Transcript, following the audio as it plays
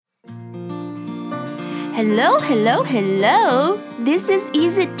Hello, hello, hello. This is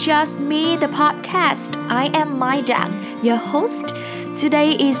It Just Me, the podcast. I am Maidang, your host.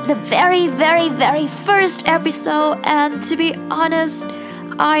 Today is the very first episode, and to be honest,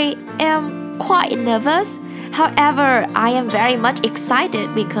 I am quite nervous. However, I am very much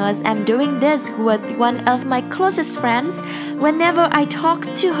excited because I'm doing this with one of my closest friends. Whenever I talk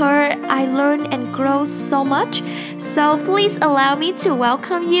to her, I learn and grow so much. So please allow me to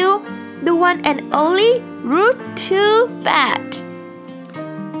welcome you, the one and only Ruth Too Bad.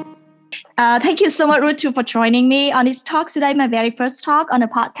 Thank you so much, Ruth, for joining me on this talk today, my very first talk on the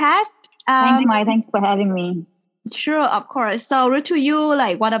podcast. Thanks, Mai. Thanks for having me. Sure, of course. So, Rutu, you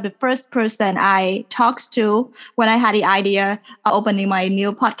like one of the first person I talked to when I had the idea of opening my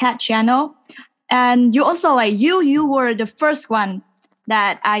new podcast channel, and you also you were the first one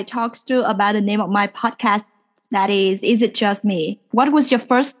that I talked to about the name of my podcast. That is It Just Me? What was your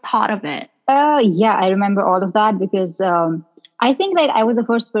first thought of it? Yeah, I remember all of that because I think like I was the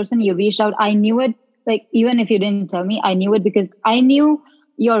first person you reached out. I knew it, like even if you didn't tell me, I knew it because I knew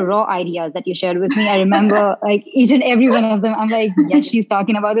your raw ideas that you shared with me. I remember like each and every one of them. I'm like, yes, she's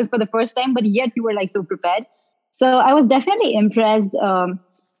talking about this for the first time, but yet you were like so prepared. So I was definitely impressed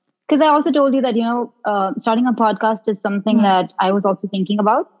because I also told you that, starting a podcast is something that I was also thinking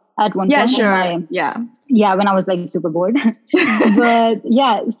about at one point. Sure. Yeah, when I was like super bored. But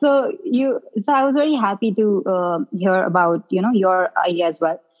yeah, so I was very happy to hear about, your idea as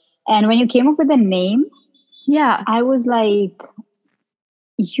well. And when you came up with the name, I was like,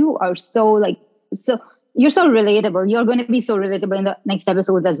 you are you're so relatable. You're going to be so relatable in the next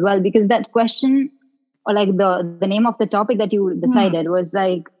episodes as well, because that question or like the name of the topic that you decided was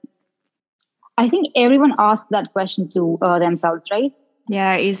like, I think everyone asked that question to themselves, right?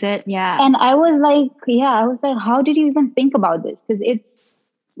 Yeah, is it? Yeah. And I was like, how did you even think about this? Because it's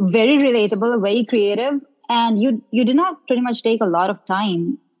very relatable, very creative. And you did not pretty much take a lot of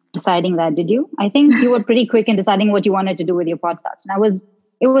time deciding that, did you? I think you were pretty quick in deciding what you wanted to do with your podcast. And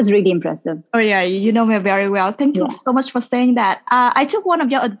it was really impressive. Oh yeah, you know me very well. Thank you so much for saying that. I took one of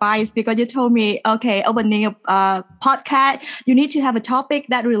your advice because you told me, okay, opening a podcast, you need to have a topic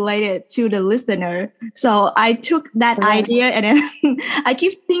that related to the listener. So I took that idea and then I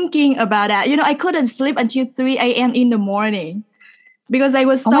keep thinking about that. I couldn't sleep until 3 a.m. in the morning because I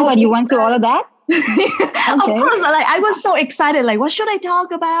was so... Oh my God, you went through all of that? Of course, like I was so excited. Like, what should I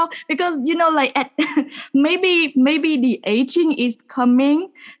talk about? Because maybe the aging is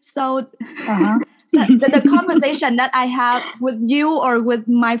coming. So the conversation that I have with you or with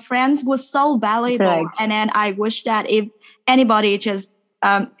my friends was so valuable. Correct. And then I wish that if anybody just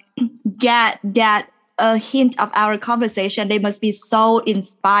get a hint of our conversation, they must be so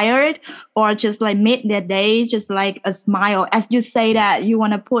inspired or just like made their day just like a smile. As you say that you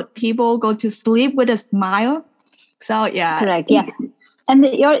want to put people go to sleep with a smile. So yeah. Correct. Yeah. And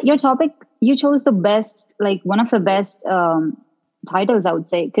your topic, you chose the best, like one of the best titles, I would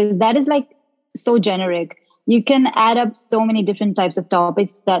say, because that is like so generic. You can add up so many different types of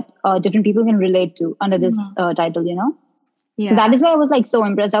topics that different people can relate to under this title, Yeah. So that is why I was like so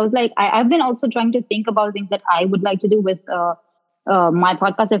impressed. I was like, I've been also trying to think about things that I would like to do with my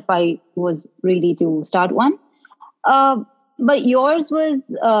podcast if I was really to start one. But yours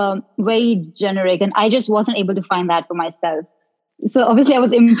was very generic, and I just wasn't able to find that for myself. So obviously I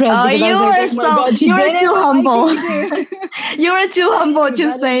was impressed. Oh, you were too humble. You were too humble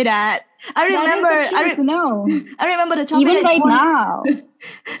to say that. I remember the topic. Even right now.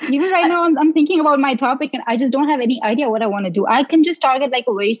 Even right now, I'm thinking about my topic and I just don't have any idea what I want to do. I can just target like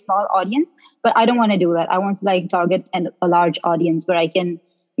a very small audience, but I don't want to do that. I want to like target a large audience where I can,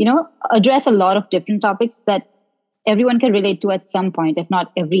 address a lot of different topics that everyone can relate to at some point, if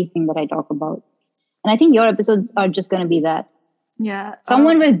not everything that I talk about. And I think your episodes are just going to be that. Yeah.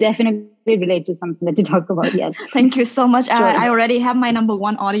 Someone will definitely relate to something that you talk about. Yes. Thank you so much. Sure. I already have my number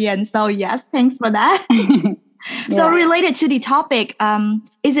one audience. So yes, thanks for that. So related to the topic,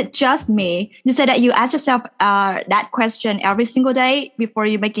 is it just me? You said that you ask yourself that question every single day before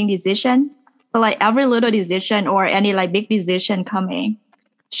you making decision. So like every little decision or any like big decision coming.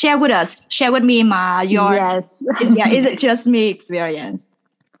 Share with us. Share with me, Ma. Is it just me experience?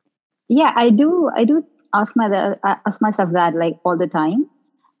 Yeah, I do ask myself that like all the time.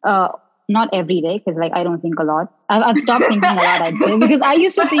 Not every day, because like I don't think a lot. I've stopped thinking a lot, I'd say, because I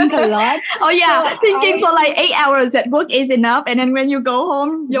used to think a lot. Oh yeah, so thinking for like 8 hours at work is enough, and then when you go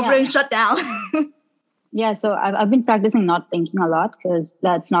home, your brain shut down. Yeah, so I've been practicing not thinking a lot because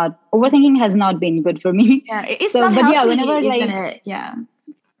overthinking has not been good for me. Yeah, it's not healthy, whenever like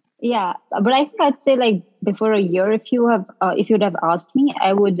Yeah, but I think I'd say like before a year, if you'd have asked me,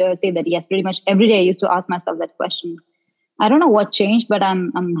 I would say that yes, pretty much every day I used to ask myself that question. I don't know what changed, but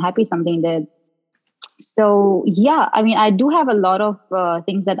I'm happy something did. So yeah, I mean, I do have a lot of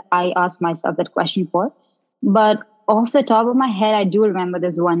things that I ask myself that question for, but off the top of my head, I do remember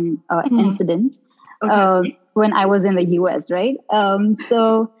this one Hmm. incident Okay. when I was in the US, right?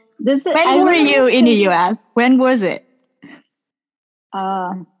 So this I When were remember you this in the thing. US? When was it?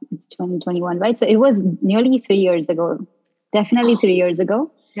 Uh, it's 2021, right? So it was nearly 3 years ago. Definitely Oh, 3 years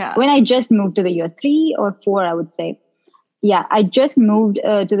ago yeah. when I just moved to the US, 3 or 4, I would say. Yeah, I just moved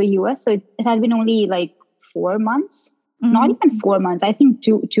to the US, so it had been only like 4 months, not Hmm. even 4 months. I think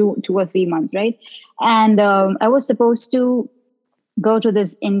two or 3 months, right? And I was supposed to go to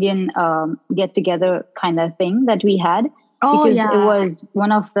this Indian get together kind of thing that we had Oh, because it yeah. was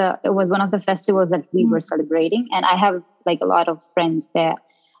one of the festivals that we Mm. were celebrating, and I have like a lot of friends there,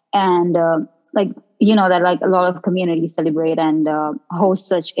 and like you know that like a lot of communities celebrate and host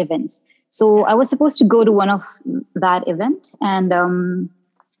such events. So I was supposed to go to one of that event, and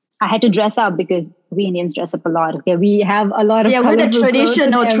I had to dress up because we Indians dress up a lot. Okay, we have a lot of Yeah, with the colorful clothes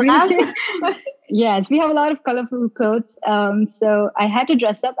and traditional dress. everything. Yes, we have a lot of colorful clothes. So I had to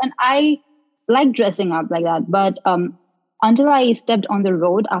dress up, and I like dressing up like that. But until I stepped on the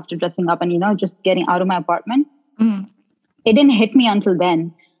road after dressing up and just getting out of my apartment, Mm. it didn't hit me until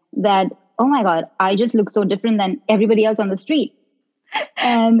then that oh my god, I just look so different than everybody else on the street.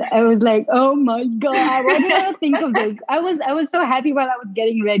 And I was like, oh my god, why did I not think of this? I was so happy while I was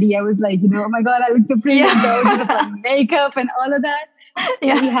getting ready. I was like, oh my god, I look so pretty, and I was just Yeah. applying makeup and all of that,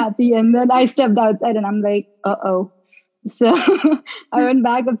 very Yeah. happy. And then I stepped outside and I'm like, uh-oh. So I went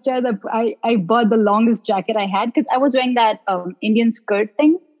back upstairs. I bought the longest jacket I had because I was wearing that Indian skirt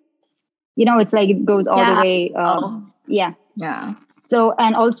thing. It's like it goes all the Yeah. way. Oh, Yeah. yeah. So,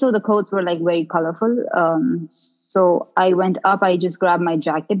 and also the clothes were like very colorful. So I went up, I just grabbed my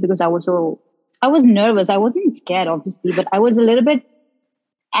jacket because I was nervous. I wasn't scared, obviously, but I was a little bit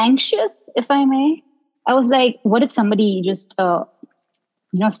anxious, if I may. I was like, what if somebody just,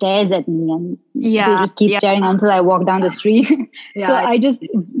 stares at me and they Yeah. just keep Yeah. staring until I walk down the street. So Yeah. I just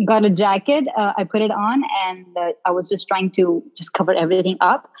got a jacket, I put it on, and I was just trying to just cover everything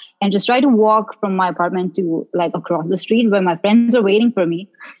up and just try to walk from my apartment to like across the street where my friends were waiting for me.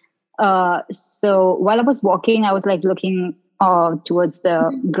 So while I was walking, I was like looking towards the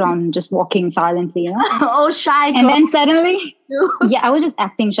ground, just walking silently. Oh, shy And girl. then suddenly, yeah, I was just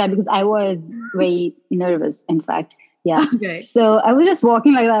acting shy because I was very nervous, in fact. Yeah. Okay. So I was just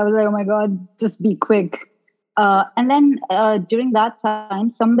walking like that. I was like, oh my God, just be quick. And then during that time,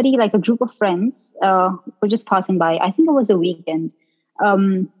 somebody, like a group of friends, were just passing by. I think it was a weekend.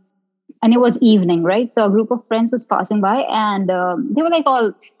 Um, and it was evening, right? So a group of friends was passing by, and they were like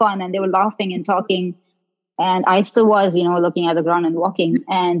all fun, and they were laughing and talking. And I still was, looking at the ground and walking.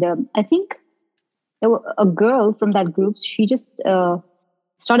 And I think a girl from that group, she just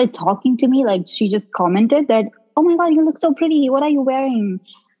started talking to me. Like she just commented that, "Oh my god, you look so pretty. What are you wearing?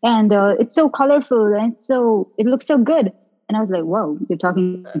 And it's so colorful, and it looks so good." And I was like, "Whoa, you're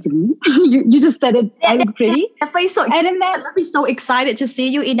talking to me? you just said it. Yeah, I yeah, look yeah. pretty." I feel so And excited. then that, I'd be so excited to see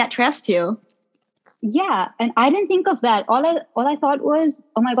you in that dress too. yeah, and I didn't think of that. All I thought was,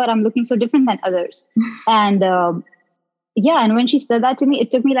 "Oh my god, I'm looking so different than others." And yeah, and when she said that to me, it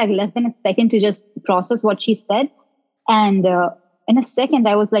took me like less than a second to just process what she said. And in a second,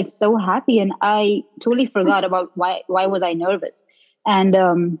 I was like so happy, and I totally forgot about why was I nervous. And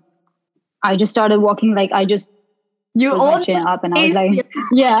I just started walking, like I just You pulled my own chin up, and I was this. like,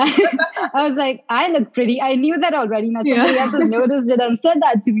 yeah, I was like, I look pretty. I knew that already. Now somebody Yeah. else has noticed it and said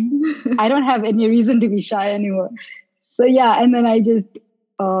that to me. I don't have any reason to be shy anymore. So yeah, and then I just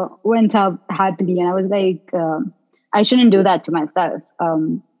went up happily, and I was like, I shouldn't do that to myself.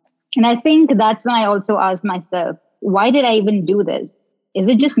 And I think that's when I also asked myself, why did I even do this? Is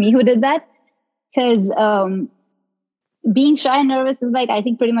it just me who did that? Because being shy and nervous is like, I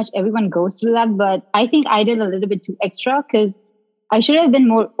think pretty much everyone goes through that. But I think I did a little bit too extra because I should have been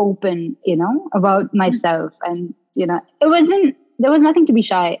more open, about myself. And, there was nothing to be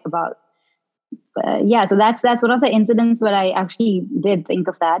shy about. But yeah, so that's one of the incidents where I actually did think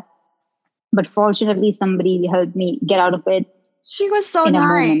of that. But fortunately, somebody helped me get out of it She was so in a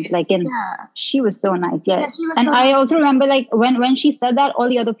nice. moment. Yeah. She was so nice. Yeah, Yeah. she was And so I nice. also remember like when she said that, all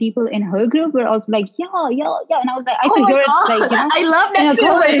the other people in her group were also like, yeah, yeah, yeah. And I was like, I Oh could my hear it god. like, I love in that a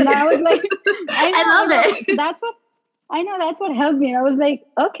chorus. feeling. And I was like, I I love know. So it. that's what helped me. And I was like,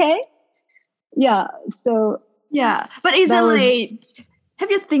 okay. Yeah. So Yeah. But is that it was like have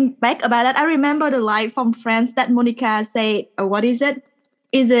you think back about that? I remember the line from Friends that Monica said, what is it?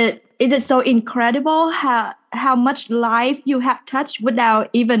 is it so incredible how much life you have touched without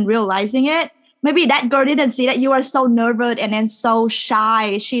even realizing it? Maybe that girl didn't see that you are so nervous and then so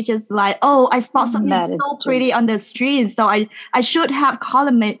shy. She just like, oh, I spot something That is so true. pretty on the street, so I should have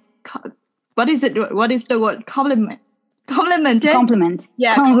what is it? What is the word? Complimented. Compliment.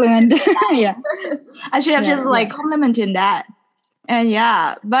 Yeah, Compliment. Yeah. I should have just like Yeah. complimented that. And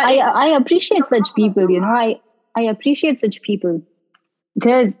yeah, but I appreciate such people, I appreciate such people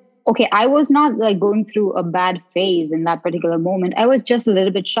because okay, I was not like going through a bad phase in that particular moment. I was just a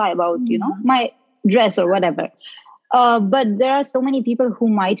little bit shy about, my dress or whatever. But there are so many people who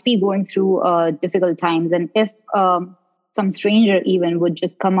might be going through difficult times, and if some stranger even would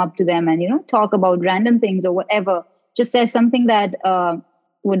just come up to them and talk about random things or whatever, just say something that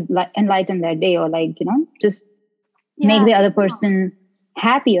would enlighten their day, or like just make the other person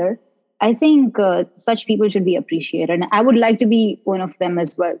happier. I think such people should be appreciated, and I would like to be one of them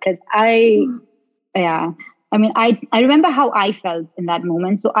as well. Because yeah, I mean, I remember how I felt in that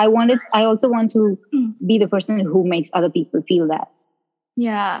moment. So I also want to be the person who makes other people feel that.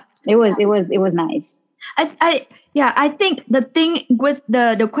 yeah. It was nice. I think the thing with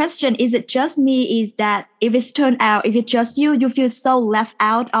the question, is it just me, is that if it's turned out, if it's just you feel so left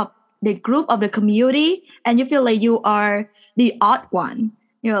out of the group, of the community, and you feel like you are the odd one.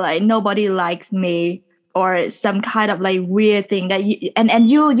 You're like, nobody likes me, or some kind of like weird thing that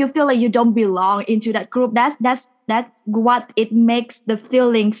you feel like you don't belong into that group. That's what it makes the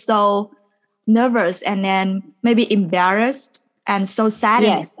feeling so nervous, and then maybe embarrassed and so sad.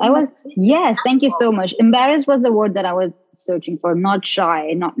 Yes, thank you so much. Embarrassed was the word that I was searching for. Not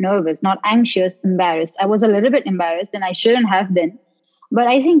shy, not nervous, not anxious, embarrassed. I was a little bit embarrassed, and I shouldn't have been. But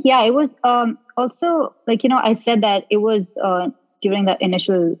I think, yeah, it was also like, I said that it was during the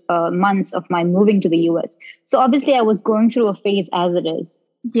initial months of my moving to the US. So obviously I was going through a phase as it is.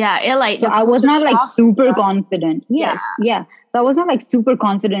 Yeah, so I was not like super confident. Yes, yeah. So I was not like super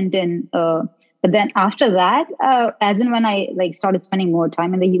confident in, but then after that, as in when I like started spending more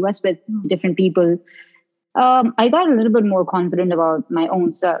time in the US with different people, I got a little bit more confident about my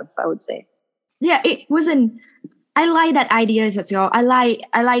own self, I would say. Yeah, it wasn't. I like that idea as well. I like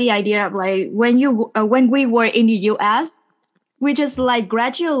the idea of like when we were in the US, we just like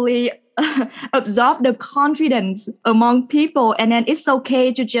gradually absorb the confidence among people, and then it's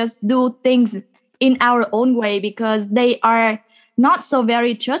okay to just do things in our own way because they are not so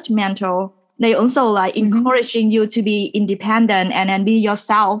very judgmental. They also like encouraging you to be independent and then be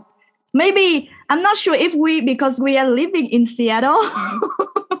yourself. Maybe I'm not sure if because we are living in Seattle,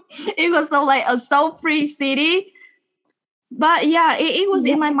 it was so free city. But yeah, it was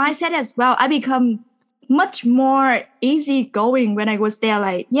in my mindset as well. I become much more easygoing when I was there.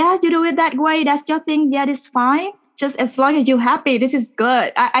 Like, yeah, you do it that way. That's your thing. Yeah, it's fine. Just as long as you're happy, this is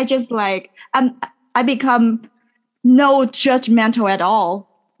good. I just like, I become no judgmental at all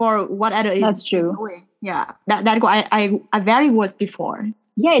for what other is. That's true. Doing. Yeah, that what I very was before.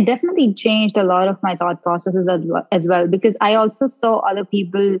 Yeah, it definitely changed a lot of my thought processes as well because I also saw other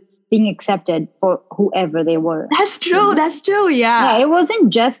people being accepted for whoever they were. That's true. That's true. Yeah. Yeah, it wasn't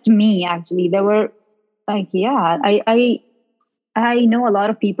just me actually. There were like, yeah, I know a lot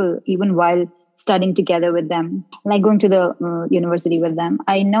of people even while studying together with them, like going to the university with them.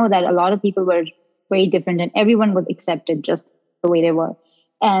 I know that a lot of people were very different and everyone was accepted just the way they were.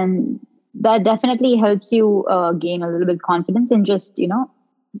 And that definitely helps you gain a little bit confidence and just,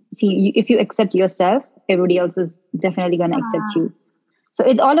 see if you accept yourself, everybody else is definitely going to accept you. So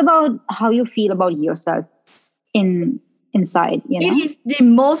it's all about how you feel about yourself inside, It is the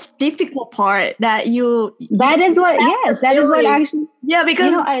most difficult part that you. That is what actually. Yeah,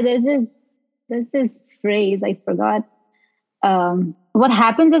 because there's this phrase I forgot. What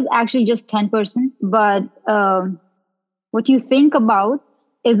happens is actually just 10%, but what you think about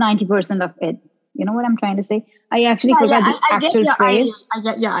is 90% of it. You know what I'm trying to say? I actually forgot the actual phrase. I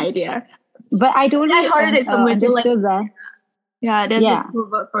get your idea. But I totally heard it somewhere. Understood that. Yeah, there's a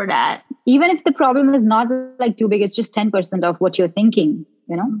word for that. Even if the problem is not like too big, it's just 10% of what you're thinking,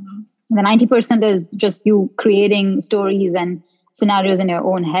 The 90% is just you creating stories and scenarios in your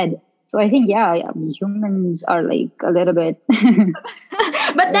own head. So I think, humans are like a little bit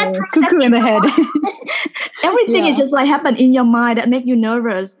but that cuckoo in the head. Everything is just like happen in your mind that make you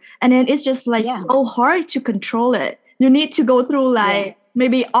nervous. And then it's just like so hard to control it. You need to go through like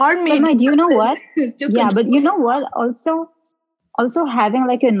maybe army. But do you know what? But you know what? Also having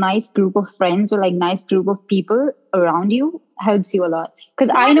like a nice group of friends or like nice group of people around you helps you a lot.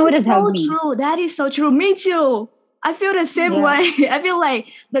 Because I know it has helped me. True. That is so true. Me too. I feel the same way. I feel like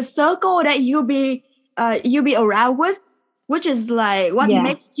the circle that you be around with which is like what Yeah.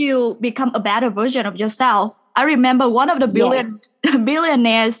 makes you become a better version of yourself. I remember one of the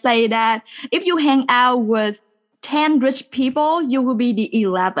billionaires say that if you hang out with 10 rich people, you will be the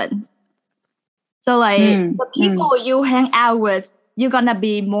 11th. So like the people you hang out with, you're gonna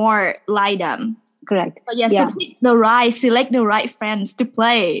be more like them. Correct. So select the right friends to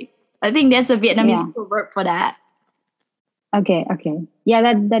play. I think there's a Vietnamese proverb for that. Okay. Yeah,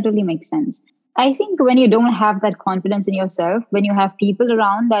 that really makes sense. I think when you don't have that confidence in yourself, when you have people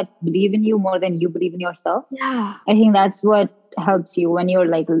around that believe in you more than you believe in yourself, I think that's what helps you when you're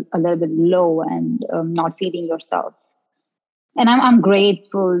like a little bit low and not feeling yourself. And I'm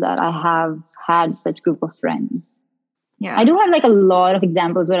grateful that I have had such group of friends. Yeah, I do have like a lot of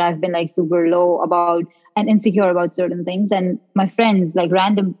examples where I've been like super low about and insecure about certain things, and my friends like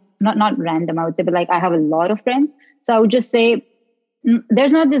not random, I would say, but like I have a lot of friends. So I would just say,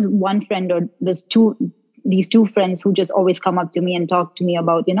 there's not this one friend or these two friends who just always come up to me and talk to me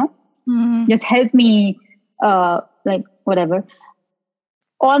about, just help me, like whatever.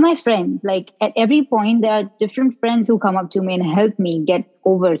 All my friends, like at every point, there are different friends who come up to me and help me get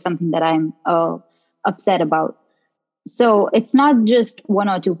over something that I'm upset about. So it's not just one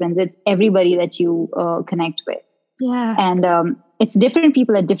or two friends; it's everybody that you connect with. Yeah, and it's different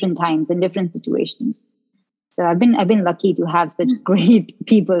people at different times in different situations. So I've been lucky to have such great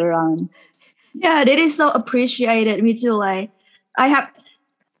people around. Yeah, it is so appreciated. Me too. Like I have,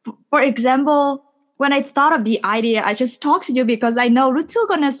 for example, when I thought of the idea, I just talked to you because I know Rutu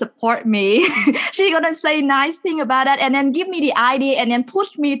gonna support me. She's gonna say nice thing about it and then give me the idea and then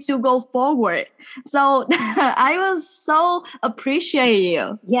push me to go forward. So I was so appreciate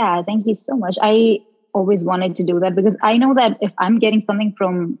you. Yeah, thank you so much. I always wanted to do that because I know that if I'm getting something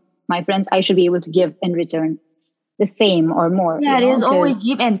from my friends, I should be able to give in return the same or more. Yeah, it is always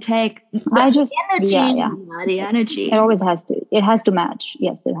give and take. The energy. It always has to. It has to match.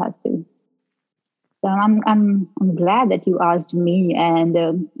 Yes, it has to. So I'm glad that you asked me,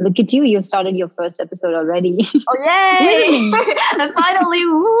 and look at you. You've started your first episode already. Oh yay! And finally,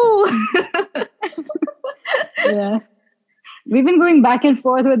 woo! Yeah. We've been going back and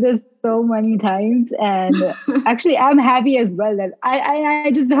forth with this so many times, and actually I'm happy as well that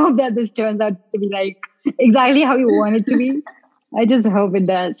I just hope that this turns out to be like exactly how you want it to be. I just hope it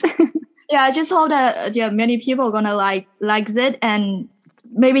does. Yeah, I just hope that many people are gonna like it and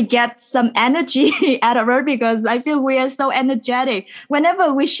maybe get some energy out of it, because I feel we are so energetic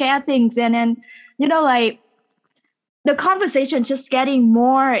whenever we share things, and then like the conversation just getting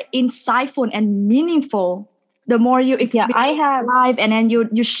more insightful and meaningful. The more you experience life and then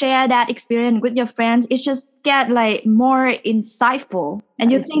you share that experience with your friends, it just get like more insightful.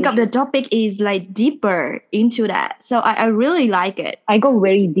 And you think of the topic is like deeper into that. So I really like it. I go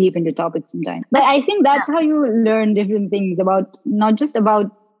very deep into topics sometimes. But I think that's how you learn different things about, not just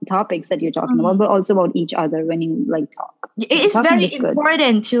about topics that you're talking about, but also about each other when you like talk. It's very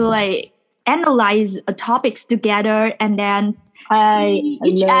important to like analyze topics together and then see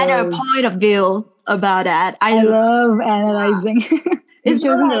each other point of view about that. I love analyzing. You've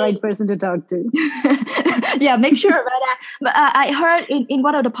chosen the right person to talk to. Yeah, make sure about that. But I heard in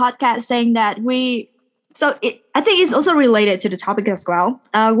one of the podcasts saying that I think it's also related to the topic as well.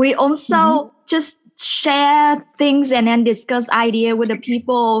 We also just share things and then discuss idea with the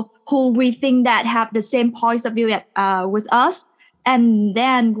people who we think that have the same points of view with us. And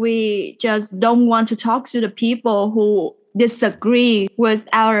then we just don't want to talk to the people who disagree with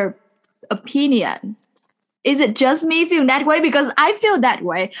our opinion. Is it just me feeling that way? Because I feel that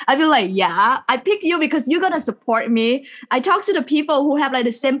way. I feel like, I pick you because you're gonna support me. I talk to the people who have like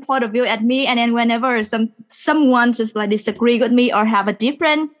the same point of view at me, and then whenever someone just like disagree with me or have a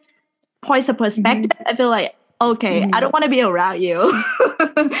different points of perspective, I feel like, okay, I don't want to be around you.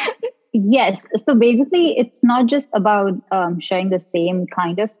 Yes. So basically, it's not just about sharing the same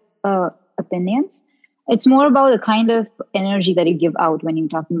kind of opinions. It's more about the kind of energy that you give out when you're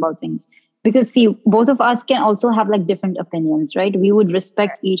talking about things. Because see, both of us can also have like different opinions, right? We would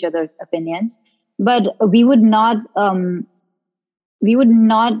respect each other's opinions, but we would not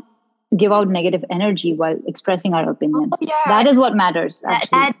give out negative energy while expressing our opinion. That is what matters.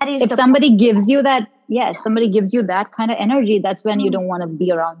 Actually. If somebody gives you that, somebody gives you that kind of energy, that's when you don't want to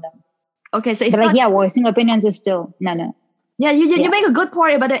be around them. Okay, so it's like voicing opinions is still no. Yeah, you make a good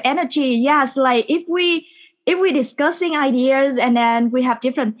point about the energy. Yes, like if we're discussing ideas and then we have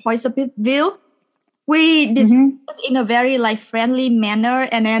different points of view, we discuss in a very like friendly manner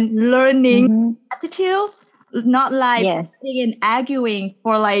and then learning attitude, not like sitting and arguing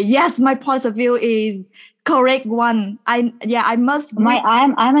for like, yes, my point of view is correct one. I must win.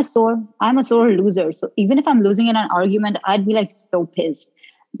 I'm a sore loser. So even if I'm losing in an argument, I'd be like so pissed.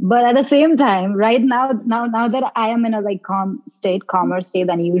 But at the same time, right now that I am in a like calmer state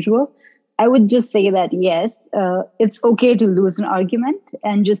than usual, I would just say that yes, it's okay to lose an argument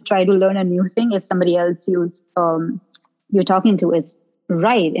and just try to learn a new thing if somebody else you're talking to is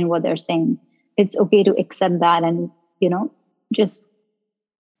right in what they're saying. It's okay to accept that and just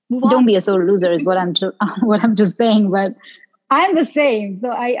don't be a sore loser is what what I'm just saying. But I'm the same, so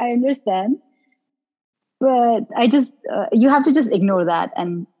I understand. But I just you have to just ignore that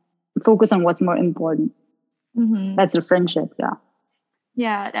and focus on what's more important. Mhm. That's the friendship. Yeah.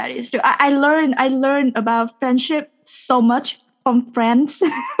 Yeah, that is true. I learned about friendship so much from friends.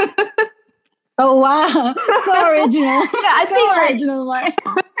 Oh wow, so original. Yeah, I So think like original, Mike.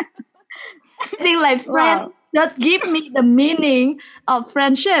 friends Wow, that give me the meaning of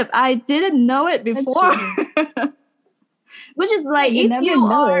friendship. I didn't know it that's before. true. Which is Yeah, like you never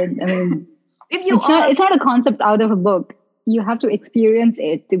know it. I mean, if you it's not a concept out of a book. You have to experience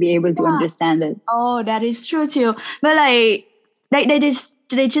it to be able to are understand it. oh, that is true too. But like they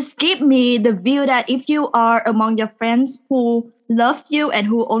just give me the view that if you are among your friends who loves you and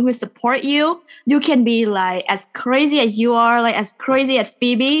who always support you, you can be like as crazy as you are, like as crazy as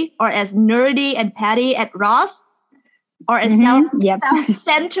Phoebe, or as nerdy and petty at Ross, or as Yep.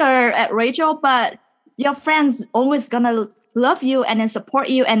 self-centered at Rachel. But your friends always gonna love you and then support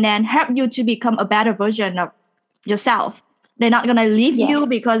you and then help you to become a better version of yourself. They're not gonna leave you Yes.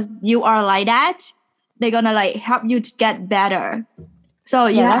 because you are like that. They're gonna like help you to get better. So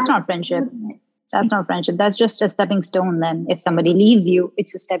Yeah, yeah, that's not friendship. That's not friendship. That's just a stepping stone. Then, if somebody leaves you,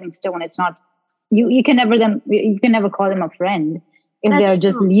 it's a stepping stone. It's not you. You can never call them a friend if they that's are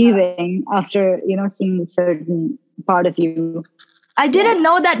just true. leaving after seeing a certain part of you. I Yeah. didn't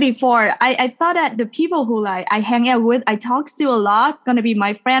know that before. I thought that the people who like I hang out with, I talk to a lot, gonna be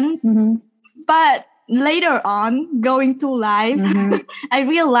my friends. Mm-hmm. But later on, going through life, Mm-hmm. I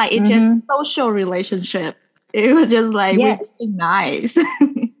realized it's just social relationship. It was just like we're Yes. being nice.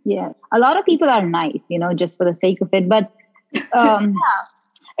 Yeah. A lot of people are nice, just for the sake of it. But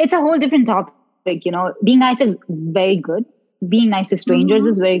it's a whole different topic. Being nice is very good. Being nice to strangers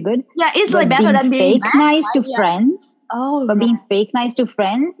is very good. Yeah, it's But like better being than being fake nice to Yeah. friends, Oh, but right. being fake nice to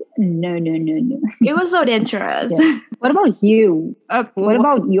friends, no. It was so dangerous. Yeah. What about you? What What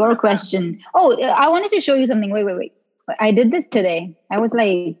about your question? Oh, I wanted to show you something. Wait. I did this today. I was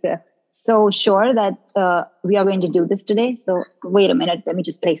like so sure that we are going to do this today. So wait a minute. Let me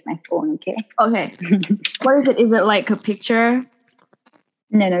just place my phone, okay? Okay. What is it? Is it like a picture?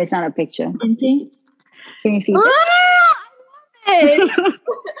 No, it's not a picture. Painting? Can you see Ah, this?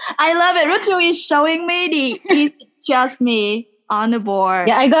 I love it. Rutu is showing me it's just me on the board.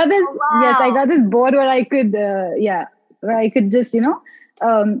 Yeah, I got this. Oh, Yes, I wow. got this board where I could, where I could just,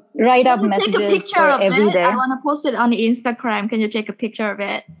 write up Can you take a messages picture for of every it? day. I want to post it on the Instagram. Can you take a picture of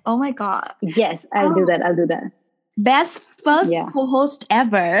it? Oh my God. Yes, I'll do that. Best first Yeah. co-host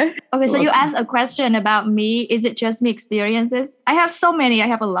ever. Okay, so you asked a question about me. Is it just me experiences? I have so many. I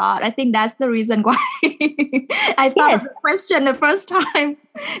have a lot. I think that's the reason why I thought of Yes. the question the first time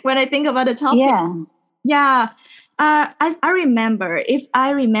when I think about the topic. Yeah. Yeah. I remember, if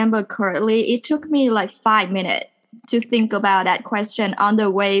I remember correctly, it took me like 5 minutes to think about that question on the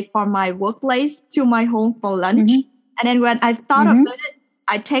way from my workplace to my home for lunch. Mhm. And then when I thought Mhm. of it,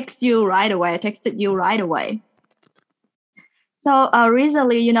 I texted you right away. So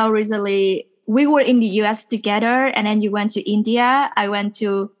recently we were in the US together, and then you went to India. I went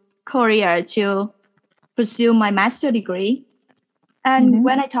to Korea to pursue my master degree. And Mhm.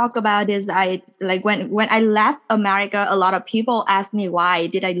 when I talk about this, I like when I left America, a lot of people ask me why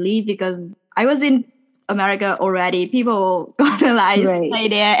did I leave, because I was in America already. People gonna like Right. stay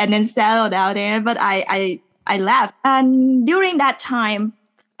there and then settle down there, but I left. And during that time,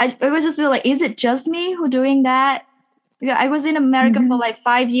 I was just feel like, is it just me who doing that? Yeah, I was in America for like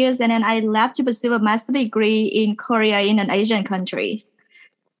 5 years, and then I left to pursue a master degree in Korea, in an Asian countries.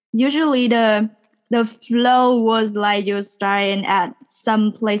 Usually the flow was like you starting at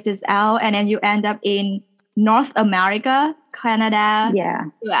some places out, and then you end up in North America, Canada, Yeah.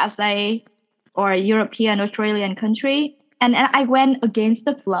 USA, or European, Australian country. And I went against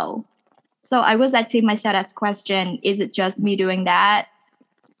the flow. So I was asking myself that question, is it just me doing that?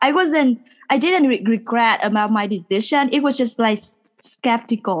 I didn't regret about my decision. It was just like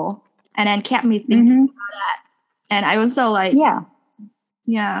skeptical, and then kept me thinking about that. And I was so like,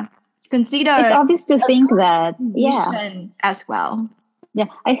 Yeah. consider It's obvious to think that. Yeah. decision as well. Yeah.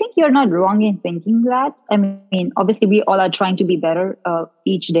 I think you're not wrong in thinking that. I mean, obviously, we all are trying to be better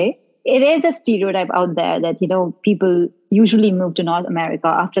each day. it is a stereotype out there that people usually move to North America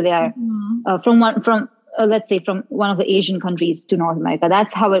after they are let's say from one of the Asian countries to North America.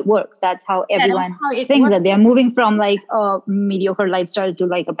 That's how it works. That's how everyone thinks that they are moving from like a mediocre lifestyle to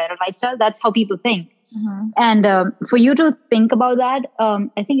like a better lifestyle. That's how people think. And for you to think about that,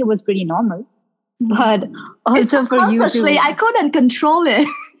 I think it was pretty normal. But also for you to, I couldn't control it.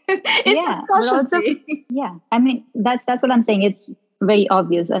 Yeah. I mean, that's what I'm saying. It's very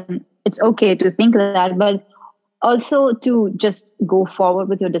obvious, and it's okay to think that, but also to just go forward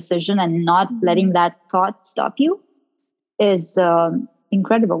with your decision and not letting that thought stop you is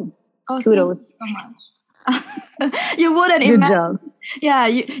incredible. Kudos. Thank you so much. You wouldn't Good imagine. job. Yeah,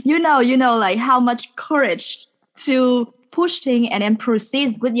 you know, like how much courage to push things and then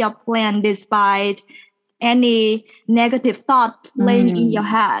proceed with your plan despite any negative thought playing in your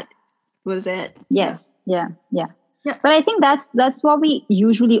head. Was it? Yes. Yeah. But I think that's what we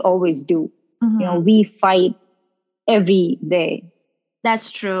usually always do. We fight every day.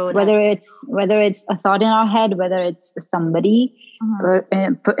 That's true. Whether it's a thought in our head, whether it's somebody or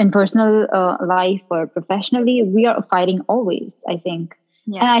in personal life or professionally, we are fighting always, I think.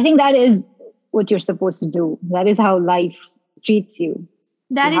 And I think that is what you're supposed to do. That is how life treats you.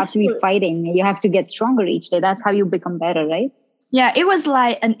 You have to be fighting. You have to get stronger each day. That's how you become better, right? Yeah, it was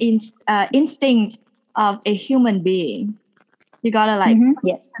like an instinct of a human being. You gotta like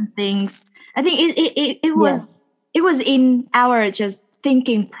some things. I think it was in our just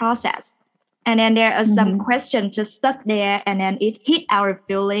thinking process, and then there are some questions just stuck there, and then it hit our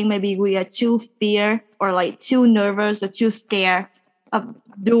feeling. Maybe we are too fear or like too nervous or too scared of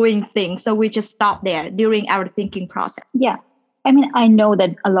doing things, so we just stop there during our thinking process. Yeah. I mean, I know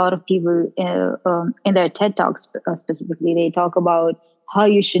that a lot of people in their TED Talks specifically, they talk about how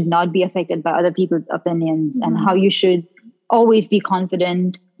you should not be affected by other people's opinions and how you should always be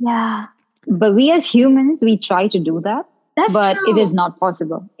confident. Yeah. But we as humans, we try to do that. That's but true. It is not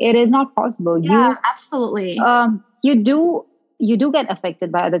possible. It is not possible. Yeah, absolutely. You do get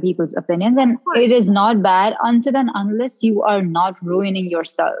affected by other people's opinions, and it is not bad until and unless you are not ruining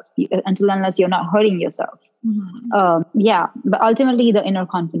yourself, until unless you're not hurting yourself. But ultimately the inner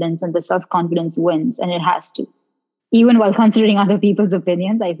confidence and the self-confidence wins, and it has to, even while considering other people's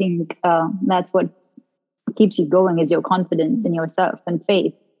opinions. I think that's what keeps you going, is your confidence in yourself and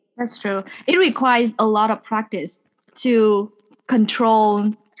faith. That's true. It requires a lot of practice to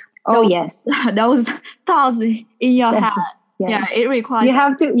control those thoughts in your head. Yeah, it requires. You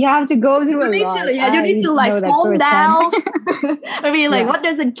have to go through a lot. You need to like fall down. I mean, like what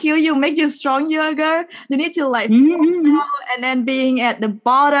doesn't kill you make you stronger. You need to like fall down, and then being at the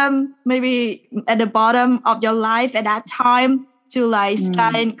bottom, maybe at the bottom of your life at that time, to like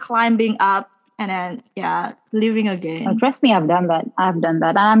start climbing up, and then living again. Trust me, I've done that.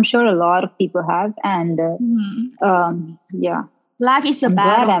 And I'm sure a lot of people have. And life is a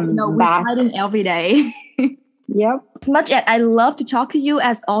battle. We're fighting every day. Yep. As much as I love to talk to you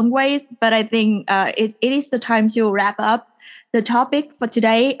as always, but I think it is the time to wrap up the topic for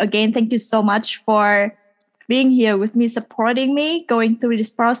today. Again, thank you so much for being here with me, supporting me, going through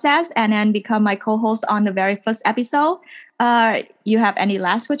this process, and then become my co-host on the very first episode. You have any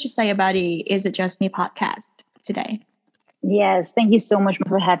last words to say about the Is It Just Me podcast today? Yes, thank you so much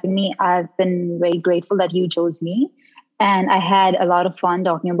for having me. I've been very grateful that you chose me. And I had a lot of fun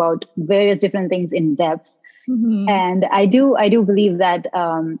talking about various different things in depth. And I do believe that,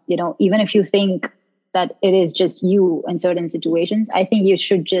 even if you think that it is just you in certain situations, I think you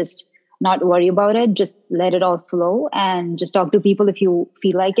should just not worry about it. Just let it all flow and just talk to people if you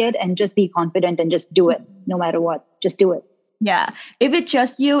feel like it, and just be confident and just do it no matter what. Just do it. Yeah. If it's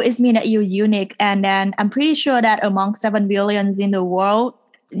just you, it means that you're unique. And then I'm pretty sure that among 7 billion in the world,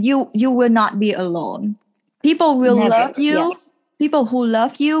 you will not be alone. People will love you. Yes. People who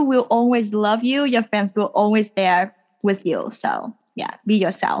love you will always love you. Your friends will always there with you. So be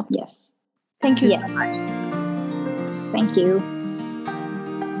yourself. Yes. Thank you so much. Thank you.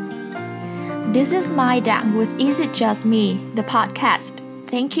 This is Mai Dang with Is It Just Me, the podcast.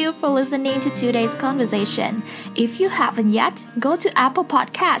 Thank you for listening to today's conversation. If you haven't yet, go to Apple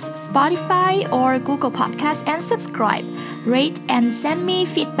Podcasts, Spotify, or Google Podcasts and subscribe. Rate and send me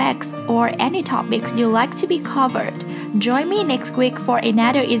feedbacks or any topics you'd like to be covered. Join me next week for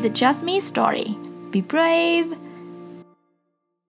another Is It Just Me story. Be brave.